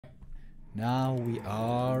Now we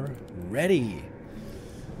are ready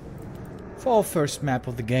for our first map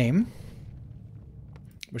of the game.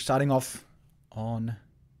 We're starting off on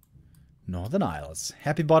Northern Isles.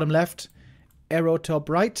 Happy bottom left, arrow top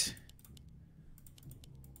right.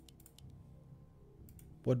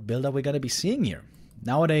 What build are we going to be seeing here?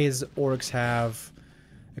 Nowadays, orcs have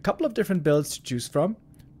a couple of different builds to choose from.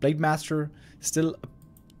 Blade Master, still a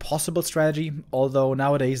possible strategy, although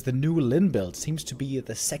nowadays the new Lin build seems to be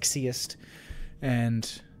the sexiest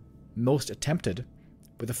and most attempted,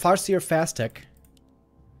 with a Farseer fast tech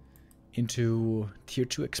into tier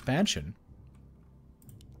 2 expansion.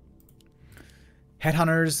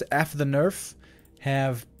 Headhunters, after the nerf,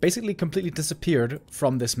 have basically completely disappeared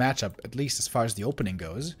from this matchup, at least as far as the opening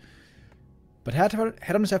goes. But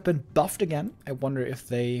Headhunters have been buffed again. I wonder if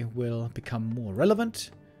they will become more relevant.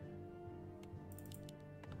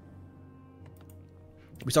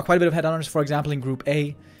 We saw quite a bit of Headhunters, for example, in Group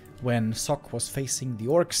A, when Sok was facing the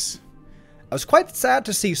Orcs. I was quite sad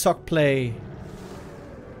to see Sok play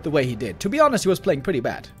the way he did. To be honest, he was playing pretty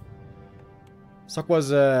bad. Sok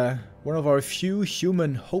was one of our few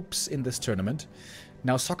human hopes in this tournament.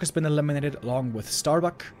 Now Sok has been eliminated along with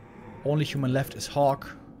Starbuck. Only human left is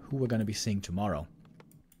Hawk, who we're going to be seeing tomorrow.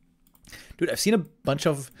 Dude, I've seen a bunch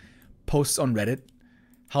of posts on Reddit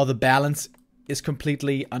how the balance is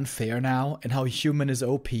completely unfair now and how human is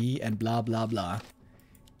OP and blah blah blah.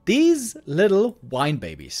 These little wine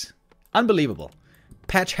babies. Unbelievable.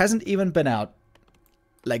 Patch hasn't even been out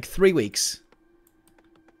like 3 weeks.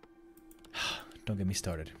 Don't get me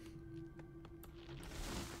started.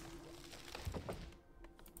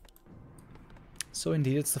 So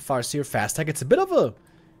indeed, it's the Farseer fast tech. It's a bit of a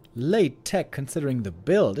late tech considering the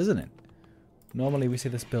build, isn't it? Normally we see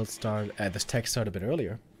this build start, this tech start a bit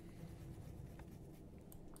earlier.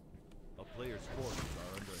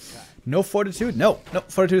 No Fortitude? No,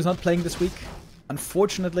 Fortitude is not playing this week.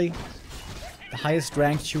 Unfortunately, the highest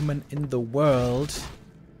ranked human in the world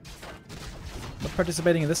not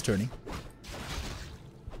participating in this tourney.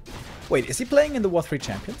 Wait, is he playing in the War3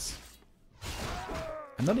 Champions?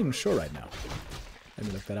 I'm not even sure right now. Let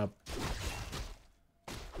me look that up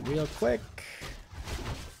real quick.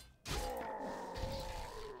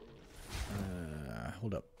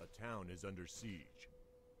 Hold up. A town is under siege.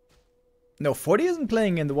 No, 40 isn't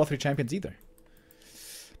playing in the War3 Champions either.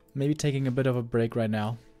 Maybe taking a bit of a break right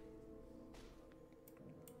now.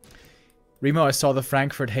 Remo, I saw the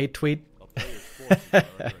Frankfurt hate tweet.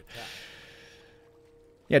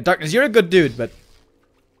 Yeah, Darkness, you're a good dude, but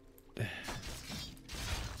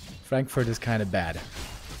Frankfurt is kind of bad.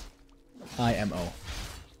 IMO.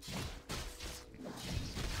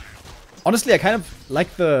 Honestly, I kind of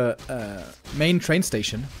like the main train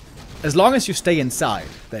station. As long as you stay inside,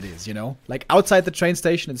 that is, you know? Like, outside the train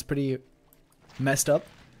station, it's pretty messed up.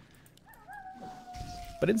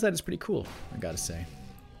 But inside it's pretty cool, I gotta say.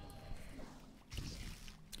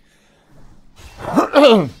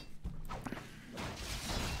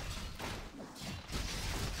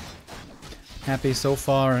 Happy so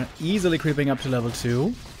far, easily creeping up to level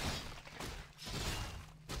 2.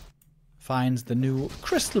 Finds the new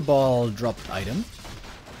crystal ball dropped item.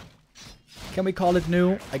 Can we call it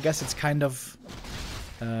new? I guess it's kind of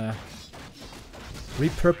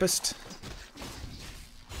repurposed.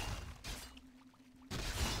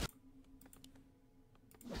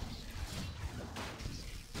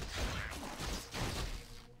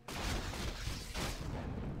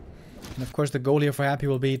 And of course the goal here for Happy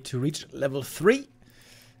will be to reach level 3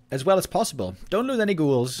 as well as possible. Don't lose any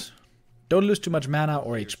ghouls. Don't lose too much mana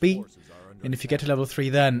or HP. And if you get to level 3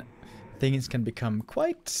 then things can become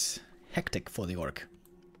quite hectic for the orc.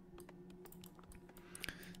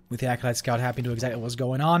 With the Acolyte Scout Happy knew exactly what was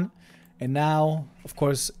going on. And now, of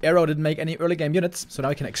course, Arrow didn't make any early game units, so now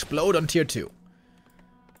he can explode on tier 2.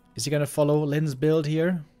 Is he gonna follow Lin's build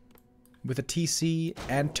here? With a TC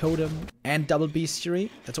and Totem and double Bestiary?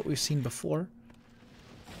 That's what we've seen before.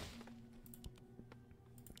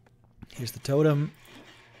 Here's the Totem.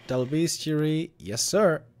 Double Bestiary. Yes,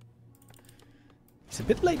 sir. He's a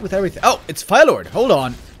bit late with everything. Oh, it's Firelord. Hold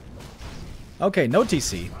on. Okay, no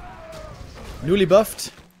TC. Newly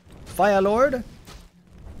buffed. Firelord.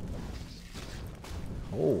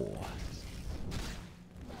 Oh.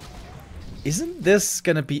 Isn't this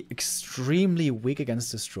gonna be extremely weak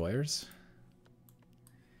against destroyers?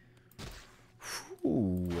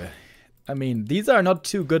 Ooh. I mean, these are not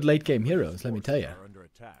two good late game heroes, let me tell you.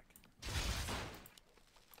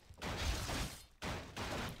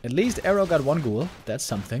 At least Arrow got one ghoul. That's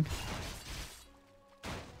something.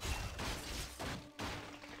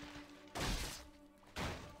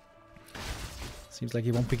 Seems like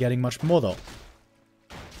he won't be getting much more though.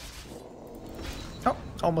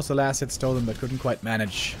 Almost the last hit stolen, but couldn't quite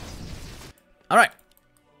manage. Alright.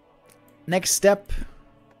 Next step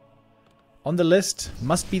on the list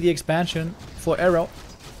must be the expansion for Arrow.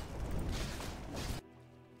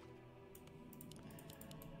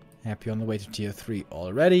 Happy on the way to tier 3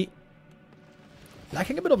 already.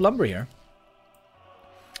 Lacking a bit of lumber here.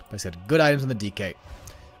 But he's got good items on the DK.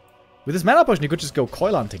 With this mana potion, you could just go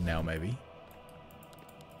coil hunting now, maybe.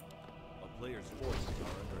 A player's forces are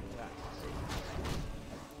under attack.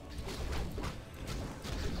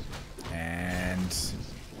 And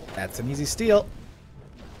that's an easy steal.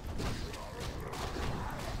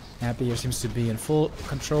 Happy here seems to be in full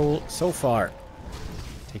control so far.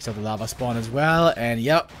 Takes out the lava spawn as well. And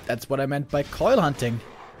yep, that's what I meant by coil hunting.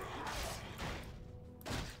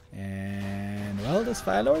 And well, this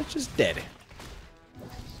Fire Lord is just dead.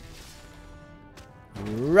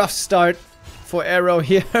 Rough start for Arrow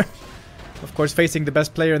here. Of course, facing the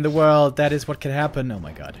best player in the world, that is what can happen. Oh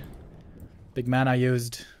my god. Big mana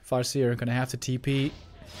used. WC3 gonna have to TP.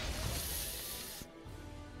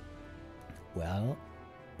 Well.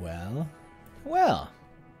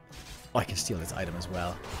 Oh, I can steal this item as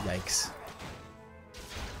well. Yikes.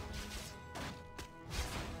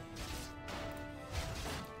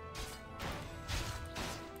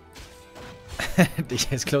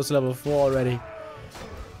 He's close to level 4 already.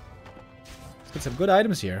 Let's get some good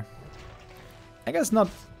items here. I guess not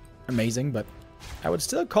amazing, but I would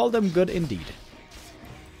still call them good indeed.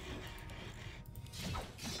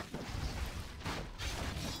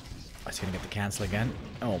 Oh, he's gonna get the cancel again.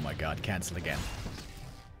 Oh my god, cancel again.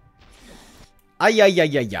 Ay.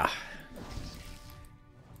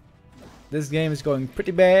 This game is going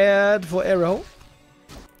pretty bad for Arrow.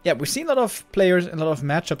 Yeah, we've seen a lot of players and a lot of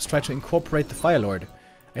matchups try to incorporate the Fire Lord.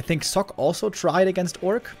 I think Sok also tried against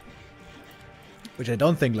Orc, which I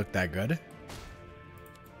don't think looked that good.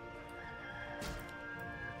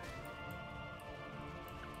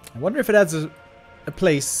 I wonder if it has a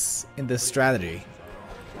place in this strategy.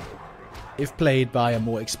 If played by a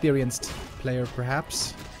more experienced player,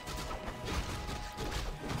 perhaps.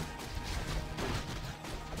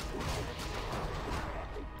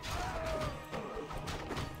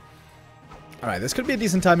 Alright, this could be a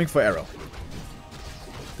decent timing for Arrow.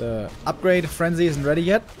 The upgrade frenzy isn't ready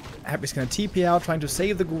yet. Happy's gonna TP out, trying to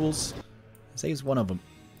save the ghouls. Saves one of them.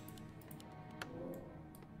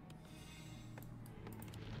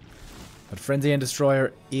 But Frenzy and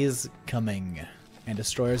Destroyer is coming. And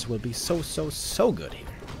Destroyers will be so good here.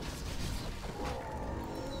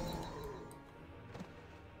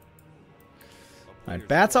 Alright,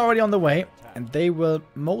 bats are already on the way. And they will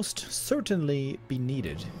most certainly be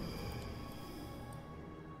needed.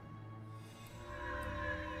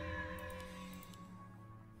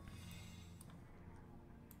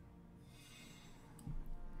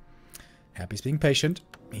 Happy's being patient.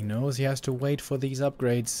 He knows he has to wait for these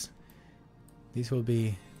upgrades. These will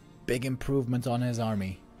be big improvements on his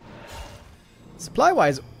army.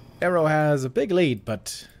 Supply-wise, Arrow has a big lead,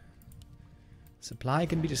 but supply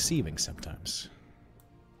can be deceiving sometimes.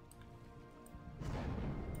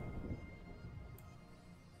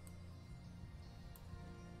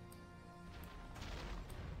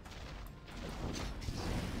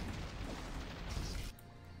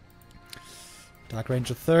 Dark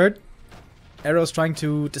Ranger third. Arrow's trying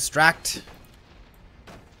to distract.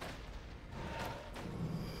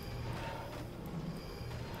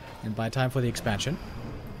 And buy time for the expansion.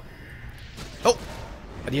 Oh!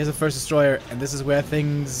 But he has a first destroyer, and this is where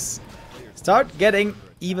things start getting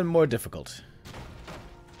even more difficult.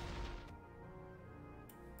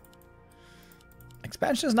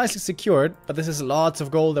 Expansion is nicely secured, but this is lots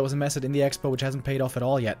of gold that was invested in the expo, which hasn't paid off at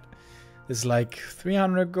all yet. This is like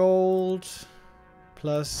 300 gold...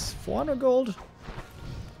 plus 400 gold?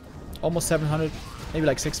 Almost 700. Maybe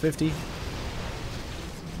like 650.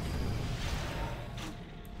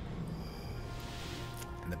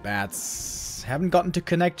 And the bats haven't gotten to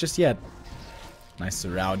connect just yet. Nice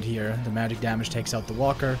surround here. The magic damage takes out the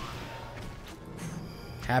walker.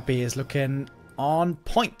 Happy is looking on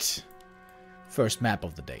point. First map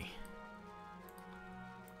of the day.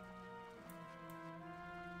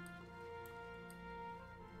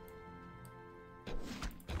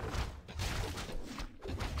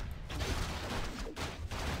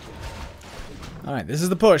 Alright, this is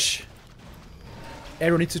the push.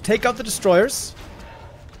 Arrow needs to take out the destroyers.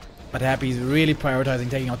 But Happy's really prioritizing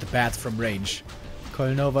taking out the bats from range.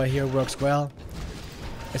 Coil Nova here works well.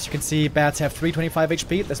 As you can see, bats have 325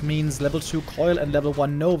 HP. This means level 2 Coil and level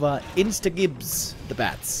 1 Nova insta-gibs the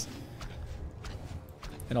bats.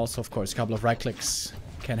 And also, of course, a couple of right clicks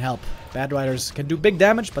can help. Bat Riders can do big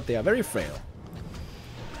damage, but they are very frail.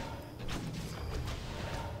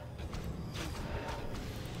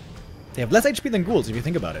 They have less HP than ghouls, if you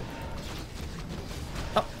think about it.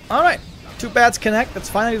 Oh, alright. 2 bats connect. That's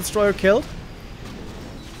finally the destroyer killed.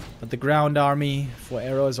 But the ground army for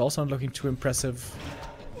Arrow is also not looking too impressive.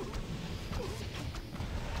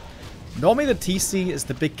 Normally the TC is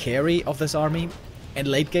the big carry of this army. And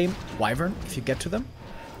late game, Wyvern, if you get to them.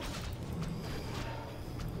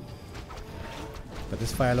 But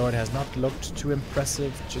this Fire Lord has not looked too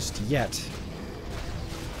impressive just yet.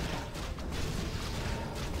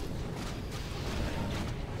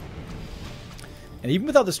 And even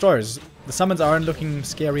without destroyers, the summons aren't looking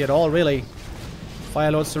scary at all, really.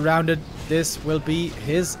 Fire Lord surrounded. This will be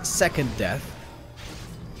his second death.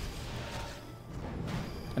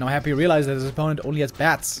 And I'm happy to realize that his opponent only has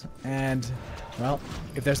bats. And, well,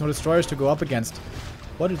 if there's no destroyers to go up against,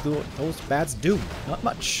 what do those bats do? Not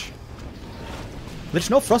much. Lich,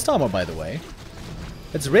 no frost armor, by the way.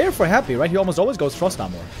 It's rare for Happy, right? He almost always goes frost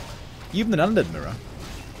armor. Even an undead mirror.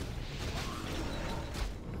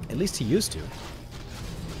 At least he used to.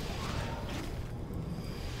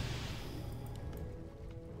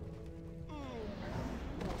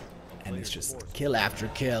 And it's just kill after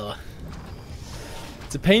kill.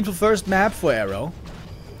 It's a painful first map for Arrow.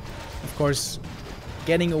 Of course,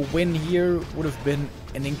 getting a win here would have been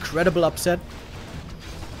an incredible upset.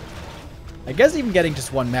 I guess even getting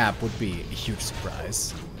just one map would be a huge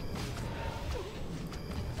surprise.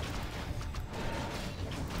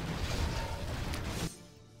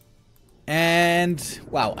 And,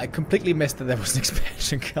 wow, I completely missed that there was an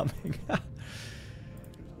expansion coming.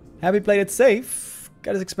 Happy played it safe.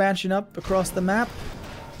 Got his expansion up across the map.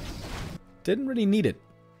 Didn't really need it.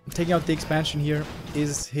 Taking out the expansion here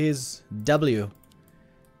is his W.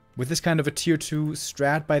 With this kind of a tier 2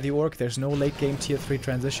 strat by the Orc, there's no late game tier 3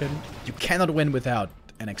 transition. You cannot win without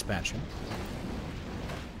an expansion.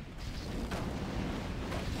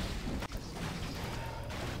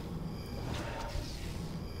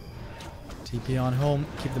 TP on home,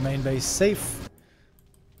 keep the main base safe.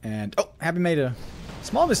 And, oh, Happy made a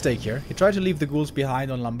small mistake here. He tried to leave the ghouls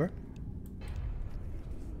behind on lumber.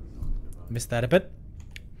 Missed that a bit.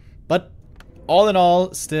 But, all in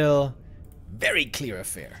all, still very clear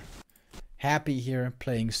affair. Happy here,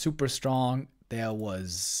 playing super strong. There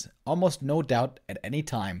was almost no doubt at any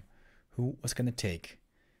time who was going to take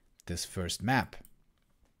this first map.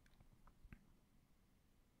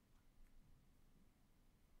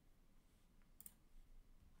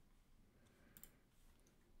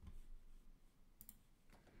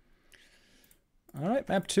 Alright,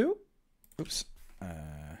 map 2. Oops.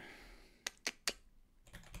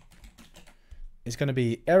 It's going to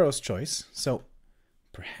be Arrow's choice, so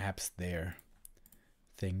perhaps there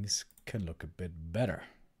things can look a bit better.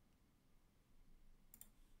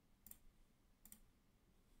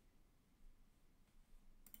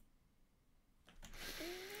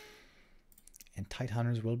 And Tight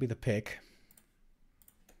Hunters will be the pick.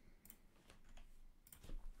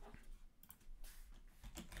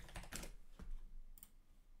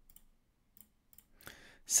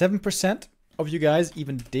 %7 of you guys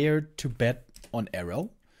even dared to bet on Arrow.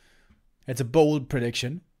 It's a bold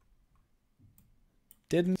prediction.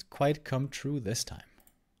 Didn't quite come true this time.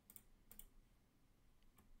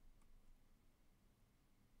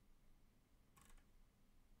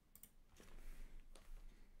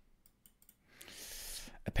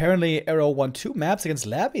 Apparently Arrow won 2 maps against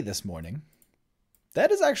Labby this morning.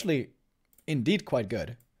 That is actually indeed quite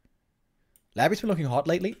good. Labby's been looking hot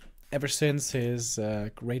lately, ever since his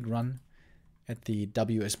great run at the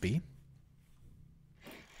WSB.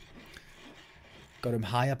 Got him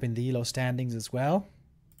high up in the ELO standings as well.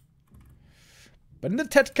 But in the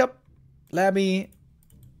TED Cup, Labby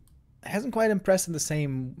hasn't quite impressed in the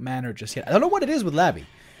same manner just yet. I don't know what it is with Labby,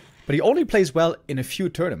 but he only plays well in a few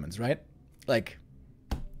tournaments, right? Like,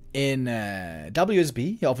 in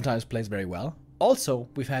WSB, he oftentimes plays very well. Also,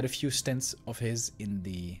 we've had a few stints of his in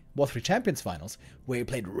the War3 Champions Finals, where he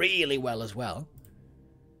played really well as well.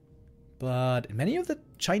 But in many of the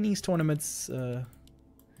Chinese tournaments,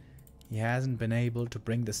 he hasn't been able to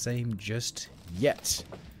bring the same just yet.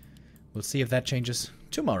 We'll see if that changes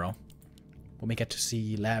tomorrow, when we get to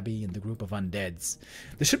see Labby in the group of undeads.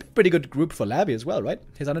 This should be a pretty good group for Labby as well, right?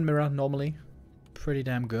 His undead mirror normally pretty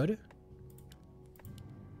damn good.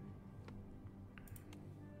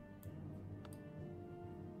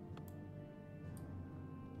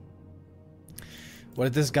 What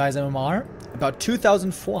is this guy's MMR? About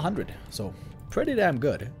 2,400, so pretty damn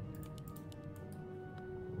good.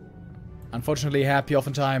 Unfortunately, Happy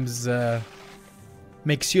oftentimes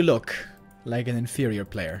makes you look like an inferior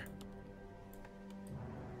player.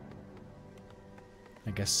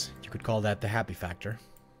 I guess you could call that the Happy factor.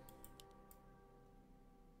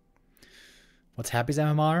 What's Happy's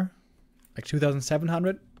MMR? Like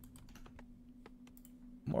 2,700?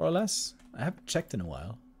 More or less? I haven't checked in a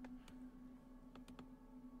while.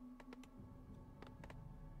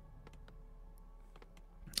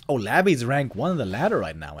 Oh, Labby's rank 1 on the ladder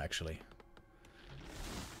right now, actually.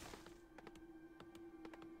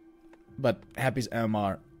 But Happy's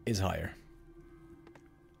MMR is higher.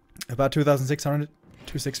 About 2,600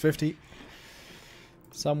 to 650.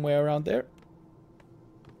 Somewhere around there.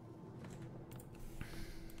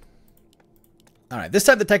 Alright, this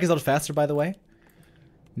time the tech is a lot faster, by the way.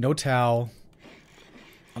 No Tau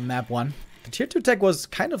on map 1. The tier 2 tech was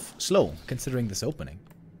kind of slow, considering this opening.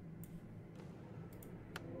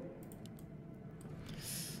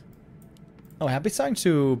 Oh, Happy's starting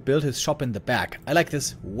to build his shop in the back. I like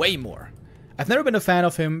this way more. I've never been a fan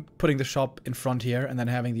of him putting the shop in front here and then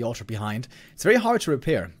having the altar behind. It's very hard to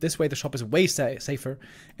repair. This way the shop is way safer,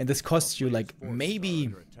 and this costs you like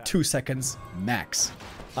maybe 2 seconds max,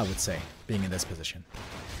 I would say, being in this position.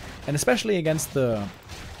 And especially against the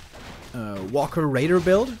Walker-Raider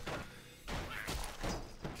build,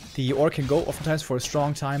 the Orc can go oftentimes for a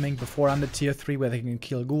strong timing before on the tier 3 where they can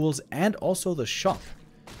kill ghouls, and also the shop.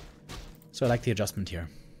 So I like the adjustment here.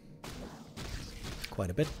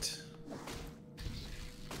 Quite a bit.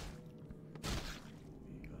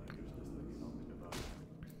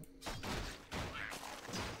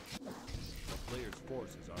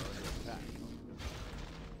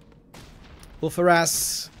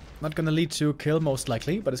 Wolf-Harass, not gonna lead to a kill most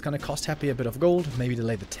likely, but it's gonna cost Happy a bit of gold, maybe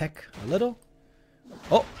delay the tech a little.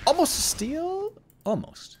 Oh, almost a steal?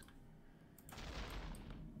 Almost.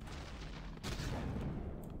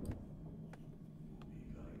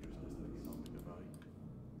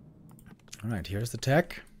 Alright, here's the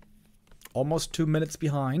tech. Almost 2 minutes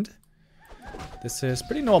behind. This is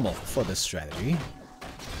pretty normal for this strategy.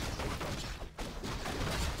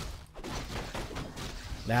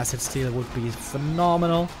 Last hit steal would be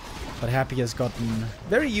phenomenal, but Happy has gotten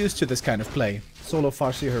very used to this kind of play. Solo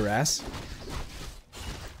Farseer harass.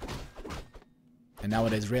 And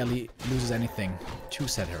nowadays rarely loses anything to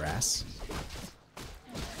set harass.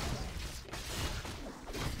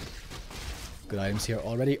 Good items here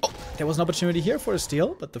already. Oh, there was an opportunity here for a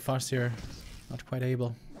steal, but the Farseer not quite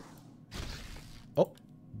able. Oh,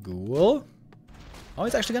 Ghoul. Oh,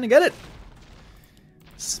 he's actually gonna get it.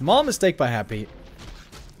 Small mistake by Happy.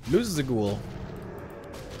 Loses a Ghoul.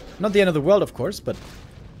 Not the end of the world, of course, but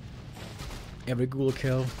every Ghoul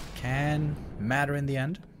kill can matter in the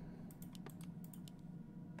end.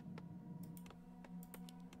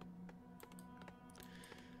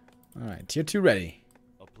 Alright, tier 2 ready.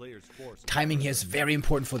 Timing here is very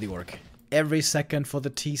important for the Orc. Every second for the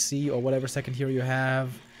TC or whatever second hero you have.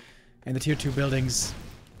 And the tier 2 buildings.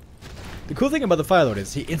 The cool thing about the Firelord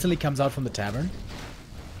is he instantly comes out from the tavern.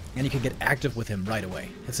 And you can get active with him right away.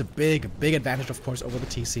 It's a big advantage, of course, over the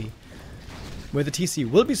TC. Where the TC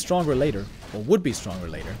will be stronger later, or would be stronger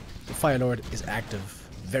later, the Firelord is active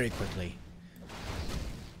very quickly.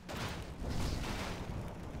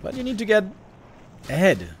 But you need to get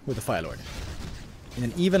ahead with the Firelord. In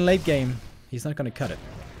an even late game, he's not going to cut it.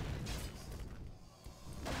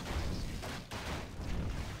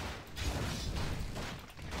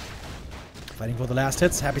 Fighting for the last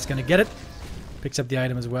hits. Happy's going to get it. Picks up the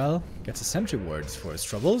item as well. Gets a sentry wards for his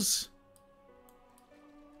troubles.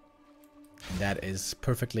 And that is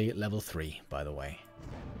perfectly level 3, by the way.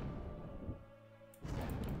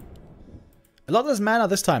 A lot less mana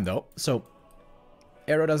this time, though. So,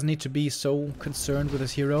 Arrow doesn't need to be so concerned with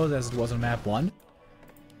his heroes as it was on map 1.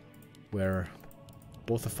 Where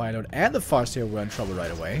both the Firelord and the Farseer were in trouble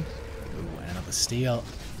right away. Ooh, and another steal.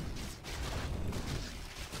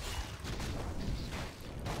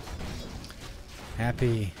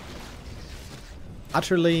 Happy.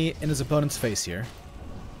 Utterly in his opponent's face here.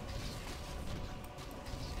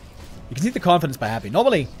 You can see the confidence by Happy.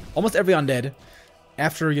 Normally, almost every undead,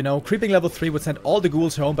 after, you know, creeping level 3 would send all the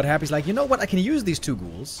ghouls home, but Happy's like, you know what, I can use these 2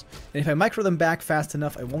 ghouls, and if I micro them back fast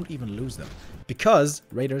enough, I won't even lose them. Because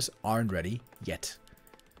Raiders aren't ready yet.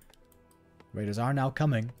 Raiders are now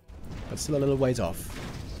coming, but still a little ways off.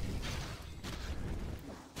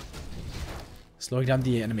 Slowing down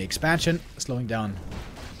the enemy expansion, slowing down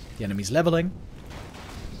the enemy's leveling.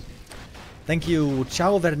 Thank you,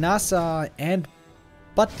 Ciao Vernasa and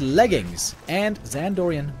Butt Leggings, and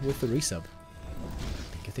Zandorian with the resub.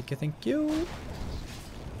 Thank you.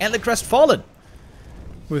 And the Crestfallen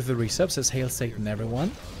with the resub, says Hail Satan, everyone.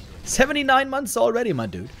 79 months already, my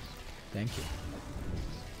dude. Thank you.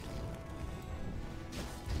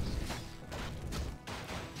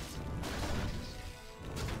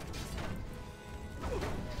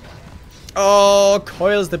 Oh,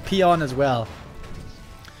 coils the peon as well.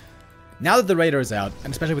 Now that the Raider is out,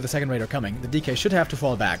 and especially with the second Raider coming, the DK should have to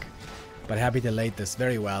fall back. But Happy delayed this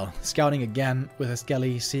very well. Scouting again with a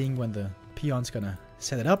Skelly, seeing when the Peon's gonna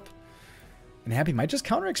set it up. And Happy might just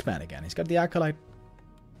counter-expand again. He's got the Acolyte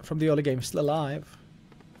from the early game still alive.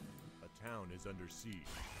 A town is under siege.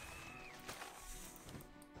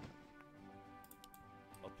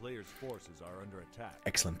 A player's forces are under attack.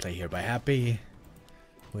 Excellent play here by Happy,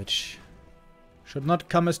 which should not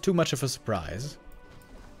come as too much of a surprise.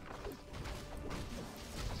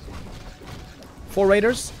 4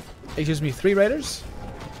 Raiders. Excuse me, 3 Raiders.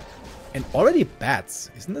 And already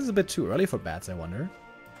bats. Isn't this a bit too early for bats, I wonder?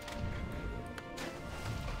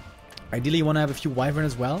 Ideally, you want to have a few Wyvern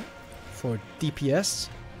as well for DPS.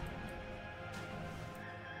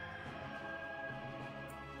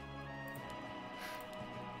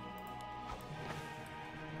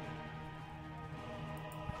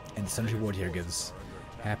 And the Sentry Ward here gives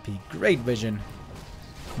Happy great vision.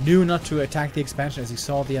 Knew not to attack the expansion as he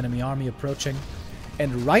saw the enemy army approaching.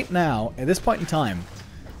 And right now, at this point in time,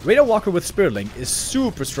 Raider Walker with Spirit Link is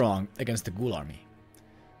super strong against the Ghoul army.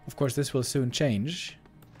 Of course, this will soon change.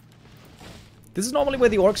 This is normally where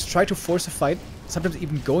the Orcs try to force a fight, sometimes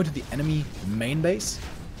even go into the enemy main base.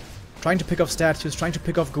 Trying to pick off statues, trying to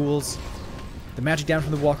pick off ghouls. The magic down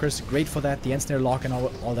from the Walkers, great for that. The Ensnare lock and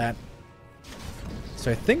all that. So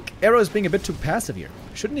I think Arrow is being a bit too passive here.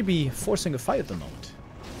 Shouldn't he be forcing a fight at the moment?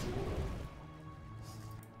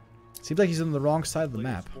 Seems like he's on the wrong side of the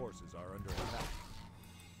map. Forces are under attack.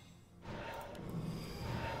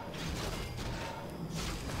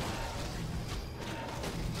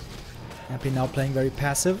 Happy now playing very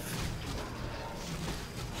passive.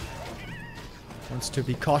 Wants to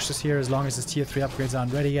be cautious here as long as his tier 3 upgrades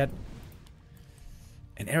aren't ready yet.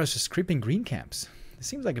 And Arrow's just creeping green camps. This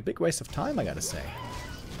seems like a big waste of time, I gotta say.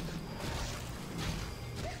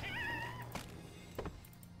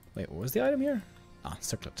 Wait, what was the item here? Ah,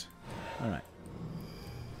 Circlet. Alright.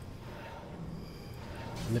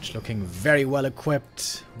 Lich looking very well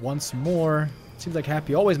equipped. Once more. Seems like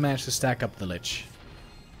Happy always managed to stack up the Lich.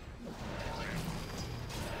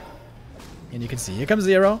 And you can see, here comes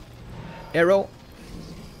the Arrow. Arrow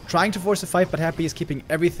trying to force a fight, but Happy is keeping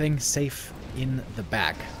everything safe in the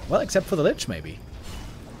back. Well, except for the Lich, maybe.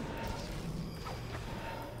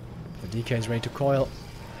 The DK is ready to coil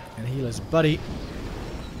and heal his buddy.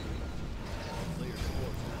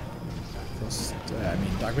 Frost,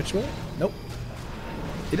 Dark Ritual? Nope.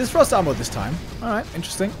 It is Frost Armor this time. Alright,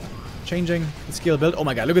 interesting. Changing the skill build. Oh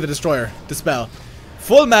my god, look at the Destroyer. Dispel.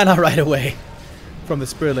 Full mana right away from the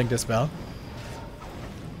Spirit Link Dispel.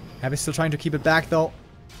 Happy still trying to keep it back though,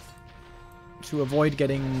 to avoid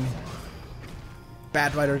getting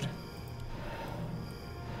bad ridered.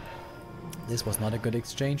 This was not a good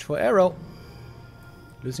exchange for Arrow.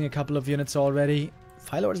 Losing a couple of units already.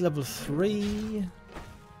 Firelord is level 3.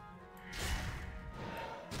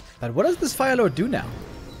 But what does this Firelord do now?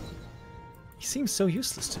 He seems so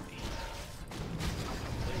useless to me.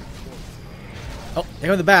 Oh, here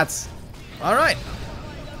come the bats. Alright.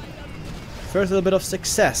 First little bit of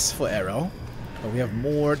success for Arrow. But we have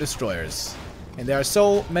more destroyers. And there are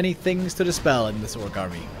so many things to dispel in this Orc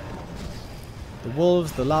army. The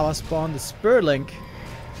wolves, the lava spawn, the Spirit Link.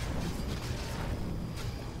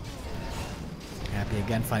 Happy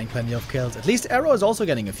again finding plenty of kills. At least Arrow is also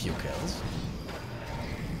getting a few kills.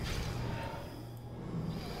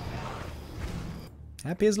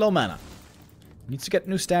 Happy is low mana. Needs to get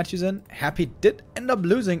new statues in. Happy did end up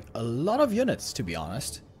losing a lot of units, to be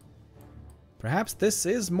honest. Perhaps this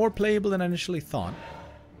is more playable than I initially thought.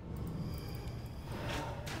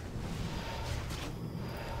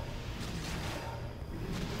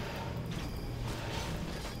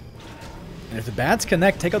 And if the bats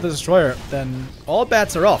connect, take out the Destroyer, then all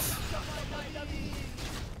bats are off.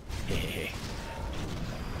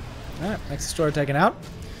 Alright, next Destroyer taken out.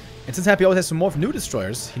 And since Happy always has some more new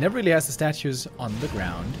Destroyers, he never really has the statues on the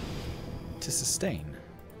ground to sustain.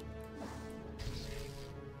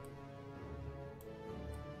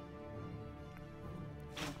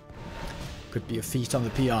 Could be a feast on the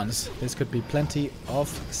peons. This could be plenty of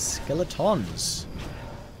skeletons.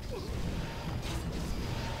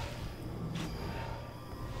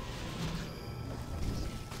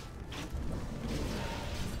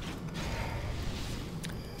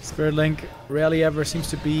 Spirit Link rarely ever seems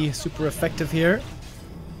to be super effective here.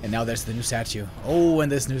 And now there's the new statue. Oh,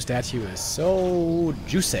 and this new statue is so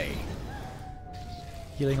juicy.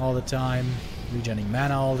 Healing all the time. Regenerating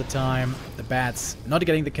mana all the time. The bats not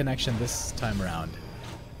getting the connection this time around.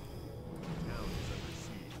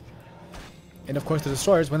 And of course the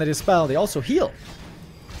destroyers, when they dispel, they also heal.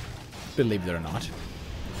 Believe it or not.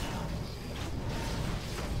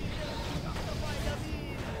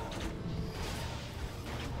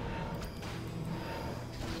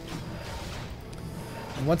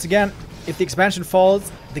 And once again, if the expansion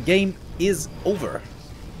falls, the game is over.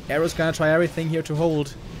 Arrow's gonna try everything here to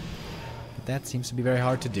hold. But that seems to be very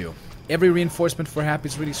hard to do. Every reinforcement for Happy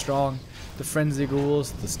is really strong. The frenzy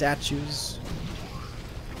ghouls, the statues.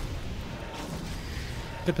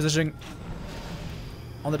 Good positioning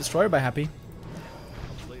on the destroyer by Happy.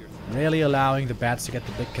 Really allowing the bats to get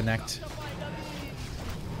the big connect.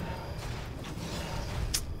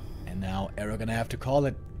 And now Arrow gonna have to call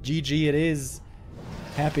it. GG it is.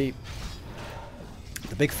 Happy,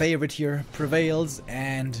 the big favorite here, prevails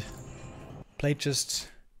and played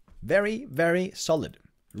just very, very solid.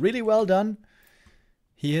 Really well done.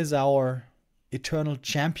 He is our eternal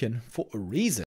champion for a reason.